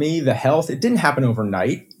happened for me, the health, it didn't happen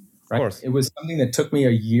overnight. Right? Of course. It was something that took me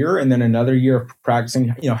a year and then another year of practicing,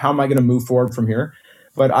 how am I going to move forward from here?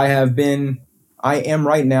 But I am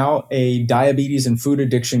right now a diabetes and food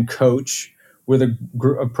addiction coach with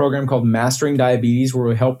a program called Mastering Diabetes, where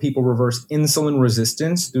we help people reverse insulin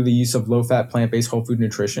resistance through the use of low-fat, plant-based whole food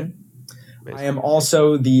nutrition. Amazing. I am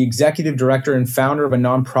also the executive director and founder of a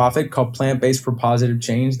nonprofit called Plant-Based for Positive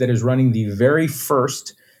Change that is running the very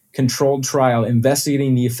first controlled trial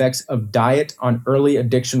investigating the effects of diet on early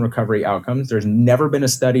addiction recovery outcomes. There's never been a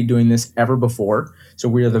study doing this ever before. So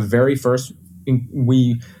we are the very first.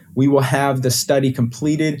 We will have the study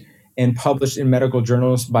completed and published in medical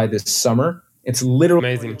journals by this summer. It's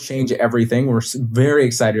literally going to change everything. We're very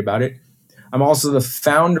excited about it. I'm also the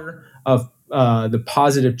founder of the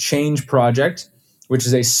Positive Change Project, which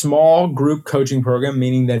is a small group coaching program,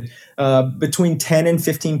 meaning that between 10 and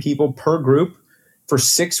 15 people per group for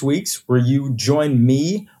 6 weeks, where you join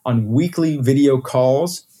me on weekly video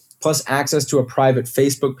calls, plus access to a private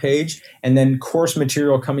Facebook page, and then course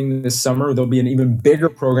material coming this summer. There'll be an even bigger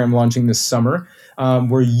program launching this summer,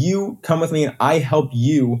 where you come with me and I help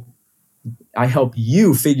you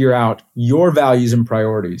figure out your values and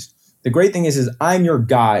priorities. The great thing is I'm your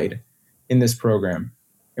guide in this program.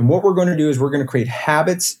 And what we're going to do is we're going to create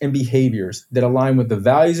habits and behaviors that align with the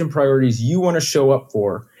values and priorities you want to show up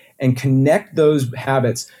for, and connect those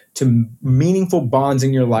habits to meaningful bonds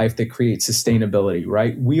in your life that create sustainability,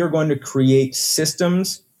 right? We are going to create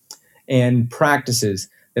systems and practices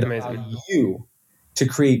that allow you to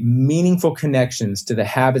create meaningful connections to the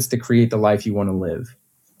habits that create the life you want to live.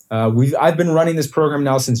 I've been running this program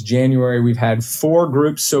now since January. We've had 4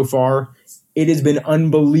 groups so far. It has been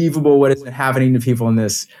unbelievable what has been happening to people in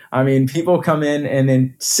this. I mean, people come in and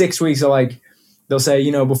in 6 weeks are like, they'll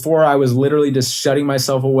say, before I was literally just shutting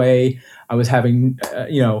myself away. I was having,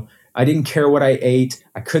 I didn't care what I ate.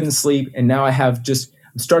 I couldn't sleep. And now I'm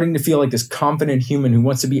starting to feel like this confident human who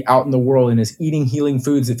wants to be out in the world and is eating healing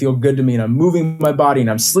foods that feel good to me. And I'm moving my body and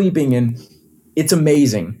I'm sleeping and it's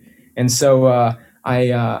amazing. And so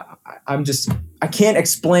I can't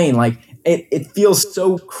explain. Like it feels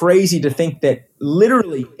so crazy to think that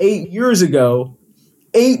literally 8 years ago,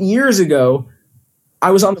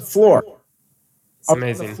 I was on the floor. It's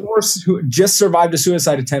amazing. I was on the floor who just survived a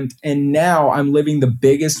suicide attempt, and now I'm living the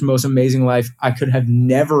biggest, most amazing life I could have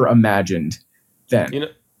never imagined then.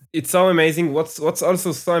 It's so amazing. What's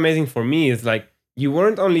also so amazing for me is like you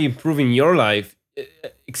weren't only improving your life,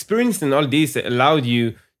 experiencing all this allowed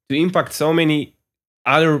you to impact so many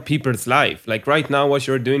other people's life. Like right now, what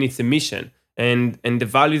you're doing, it's a mission, and the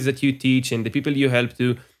values that you teach and the people you help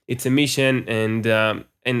to, it's a mission, and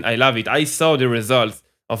I love it. I saw the results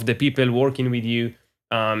of the people working with you,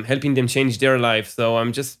 helping them change their life. So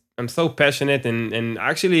I'm so passionate, and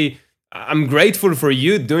actually I'm grateful for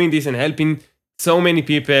you doing this and helping so many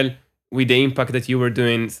people with the impact that you were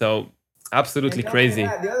doing. So absolutely crazy.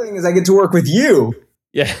 The other thing is I get to work with you.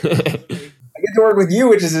 Yeah. I get to work with you,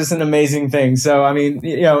 which is just an amazing thing. So, I mean,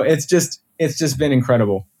 it's just been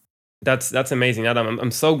incredible. That's amazing, Adam.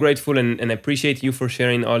 I'm so grateful and appreciate you for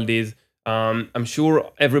sharing all these. I'm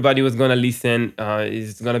sure everybody was going to listen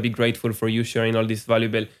is going to be grateful for you sharing all this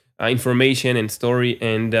valuable information and story.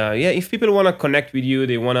 And if people want to connect with you,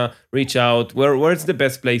 they want to reach out, where's the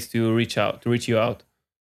best place to reach you out?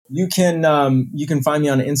 You can find me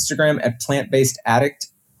on Instagram at Plant-Based Addict.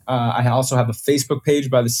 I also have a Facebook page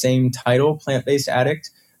by the same title, Plant-Based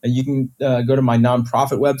Addict. You can go to my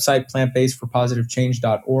nonprofit website,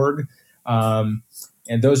 plantbasedforpositivechange.org.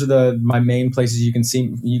 And those are my main places you can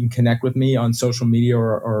connect with me on social media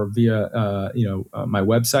or via my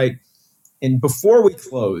website. And before we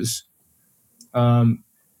close,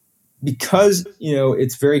 because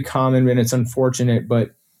it's very common and it's unfortunate,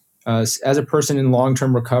 but as a person in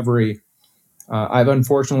long-term recovery, I've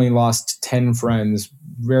unfortunately lost 10 friends,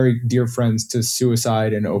 very dear friends, to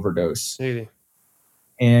suicide and overdose. Really?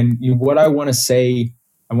 And what I want to say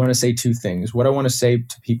 2 things. What I want to say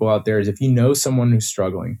to people out there is if you know someone who's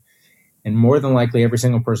struggling, and more than likely every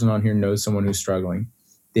single person on here knows someone who's struggling,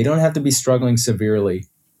 they don't have to be struggling severely.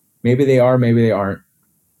 Maybe they are, maybe they aren't.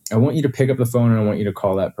 I want you to pick up the phone and I want you to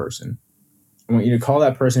call that person. I want you to call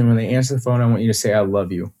that person, and when they answer the phone, I want you to say, I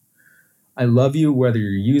love you. I love you whether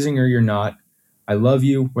you're using or you're not. I love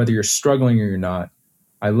you whether you're struggling or you're not.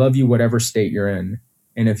 I love you whatever state you're in.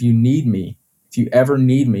 And if you need me, if you ever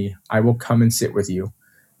need me, I will come and sit with you,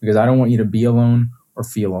 because I don't want you to be alone or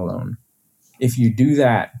feel alone. If you do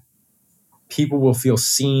that, people will feel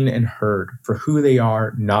seen and heard for who they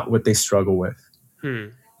are, not what they struggle with.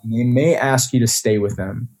 They may ask you to stay with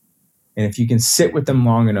them. And if you can sit with them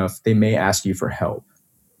long enough, they may ask you for help.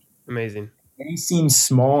 Amazing. It may seem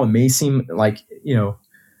small, it may seem like,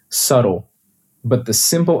 subtle, but the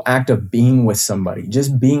simple act of being with somebody,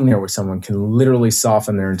 just being there with someone, can literally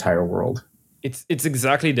soften their entire world. It's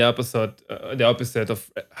exactly the opposite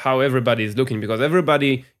of how everybody is looking, because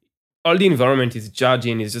everybody, all the environment is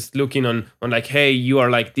judging, is just looking on like, hey, you are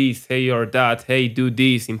like this, hey, you're that, hey, do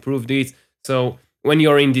this, improve this. So when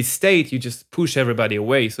you're in this state, you just push everybody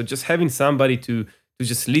away. So just having somebody to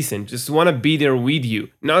just listen, just want to be there with you,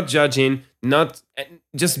 not judging, not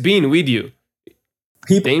just being with you.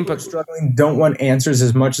 People who are struggling don't want answers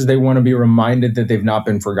as much as they want to be reminded that they've not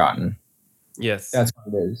been forgotten. Yes. That's what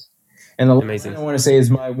it is. And the last thing I want to say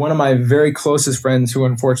is one of my very closest friends, who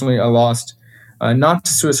unfortunately I lost, not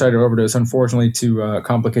to suicide or overdose, unfortunately to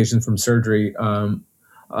complications from surgery about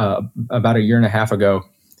 1.5 years ago.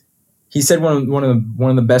 He said one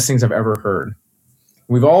of the best things I've ever heard.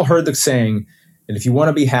 We've all heard the saying that if you want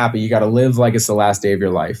to be happy, you got to live like it's the last day of your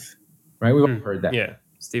life, right? We've all heard that. Yeah,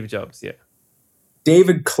 Steve Jobs. Yeah.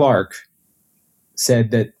 David Clark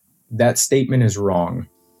said that statement is wrong.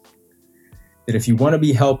 That if you want to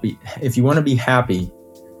be happy,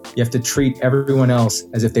 you have to treat everyone else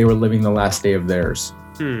as if they were living the last day of theirs.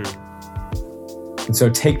 And so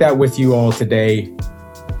take that with you all today.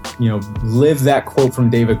 Live that quote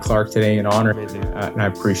from David Clark today and honor it, and I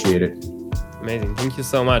appreciate it. Amazing. Thank you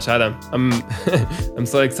so much, Adam. I'm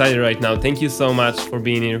so excited right now. Thank you so much for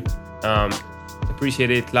being here.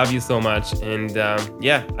 Appreciate it. Love you so much. And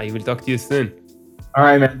I will talk to you soon. All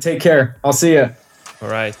right, man. Take care. I'll see you. All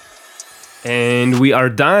right. And we are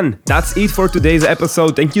done. That's it for today's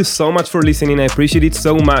episode. Thank you so much for listening. I appreciate it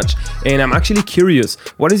so much. And I'm actually curious,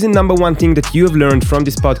 what is the number one thing that you have learned from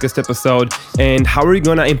this podcast episode, and how are you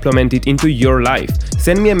gonna implement it into your life?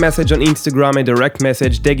 Send me a message on Instagram, a direct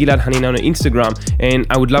message, Gilad Hanina on Instagram, and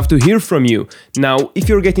I would love to hear from you. Now, if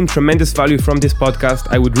you're getting tremendous value from this podcast,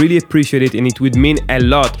 I would really appreciate it, and it would mean a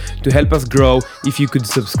lot to help us grow if you could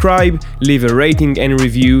subscribe, leave a rating and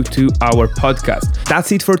review to our podcast.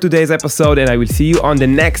 That's it for today's episode, and I will see you on the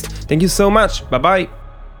next. Thank you so much. Bye-bye.